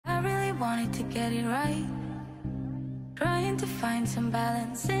wanted to get it right. Trying to find some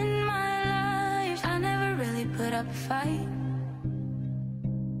balance in my life. I never really put up a fight,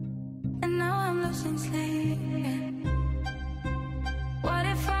 and now I'm losing sleep. What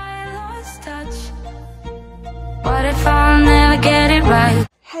if I lost touch? What if I'll never get it right?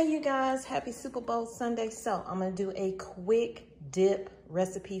 Hey you guys, happy Super Bowl Sunday. So I'm gonna do a quick dip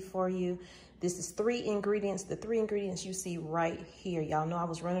recipe for you. This is 3 ingredients. The 3 ingredients you see right here. Y'all know I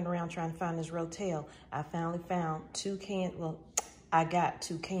was running around trying to find this rotel. I finally found 2 cans. Well, I got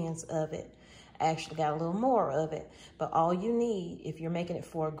 2 cans of it. I actually got a little more of it. But all you need, if you're making it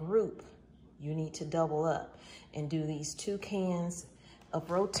for a group, you need to double up and do these 2 cans of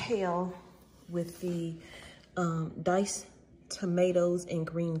rotel with the diced tomatoes and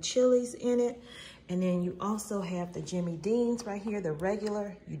green chilies in it. And then you also have the Jimmy Dean's right here, the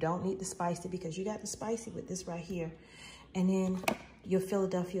regular. You don't need the spicy because you got the spicy with this right here. And then your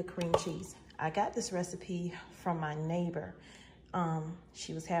Philadelphia cream cheese. I got this recipe from my neighbor.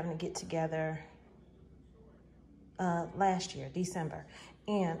 She was having a get together last year, December.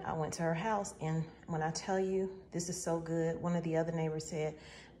 And I went to her house, and when I tell you, this is so good, one of the other neighbors said,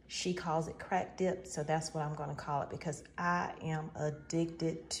 she calls it crack dip, so that's what I'm gonna call it because I am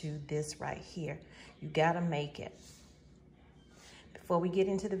addicted to this right here. You gotta make it. Before we get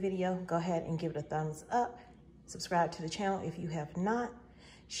into the video, go ahead and give it a thumbs up. Subscribe to the channel if you have not.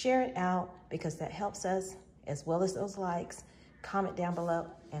 Share it out because that helps us, as well as those likes. Comment down below,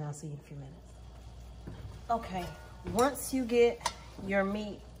 and I'll see you in a few minutes. Okay, once you get your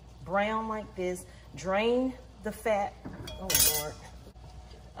meat brown like this, drain the fat. Oh Lord.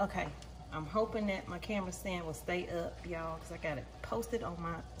 Okay, I'm hoping that my camera stand will stay up, y'all, because I got it posted on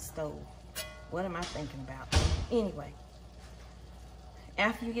my stove. What am I thinking about? Anyway,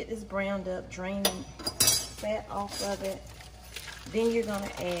 after you get this browned up, drain the fat off of it. Then you're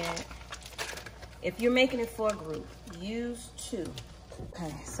gonna add, if you're making it for a group, use 2.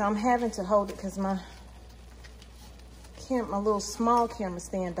 Okay, so I'm having to hold it because my little small camera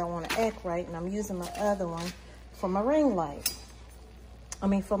stand don't want to act right, and I'm using my other one for my ring light.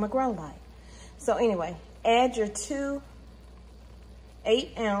 For my grow light. So anyway, add your 2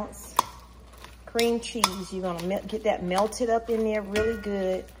 8-ounce cream cheese. You're gonna get that melted up in there really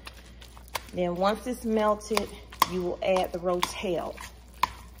good. Then once it's melted, you will add the rotel.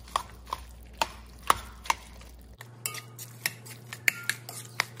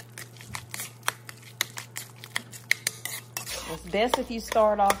 It's best if you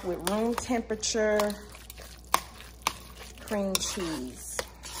start off with room temperature cream cheese.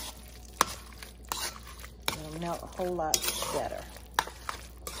 It'll melt a whole lot better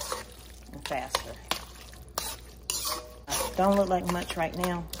and faster. Don't look like much right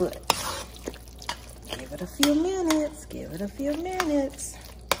now, but give it a few minutes. Give it a few minutes.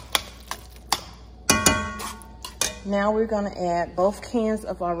 Now we're gonna add both cans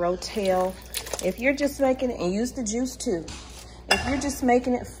of our rotel. If you're just making it, and use the juice too. If you're just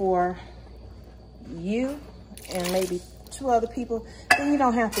making it for you and maybe 2 other people, then you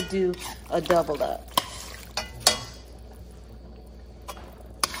don't have to do a double up.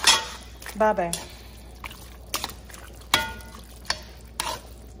 Bye-bye.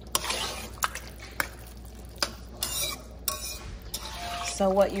 So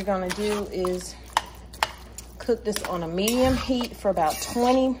what you're gonna do is cook this on a medium heat for about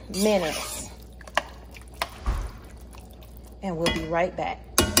 20 minutes. And we'll be right back.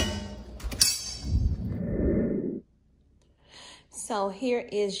 So here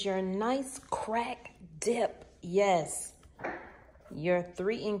is your nice crack dip. Yes, your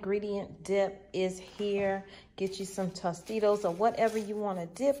 3 ingredient dip is here. Get you some Tostitos or whatever you want to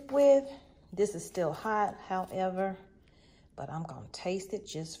dip with. This is still hot, however, but I'm gonna taste it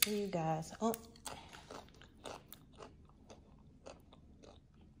just for you guys. Oh.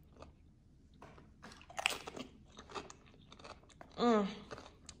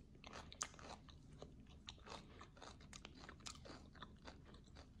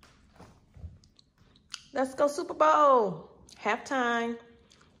 Let's go Super Bowl. Halftime.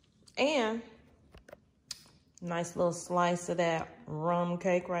 And nice little slice of that rum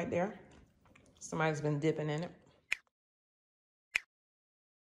cake right there. Somebody's been dipping in it.